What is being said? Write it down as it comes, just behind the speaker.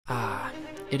Ah,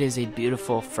 it is a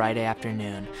beautiful Friday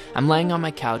afternoon. I'm laying on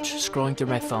my couch, scrolling through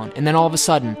my phone, and then all of a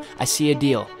sudden, I see a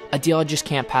deal I just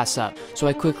can't pass up. So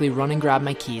I quickly run and grab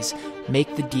my keys,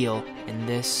 make the deal, and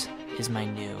this is my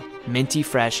new minty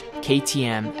fresh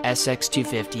KTM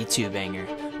SX250 two-banger.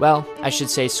 Well, I should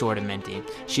say sorta minty.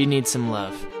 She needs some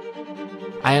love.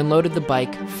 I unloaded the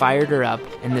bike, fired her up,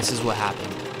 and this is what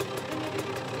happened.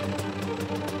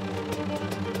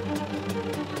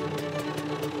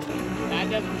 That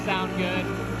doesn't sound good.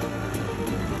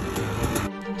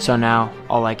 So now,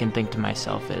 all I can think to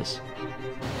myself is,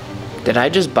 did I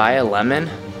just buy a lemon?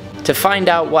 To find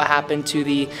out what happened to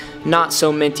the not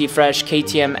so minty fresh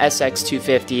KTM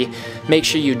SX250, make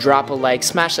sure you drop a like,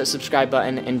 smash that subscribe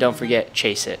button, and don't forget,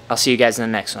 chase it. I'll see you guys in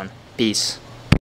the next one. Peace.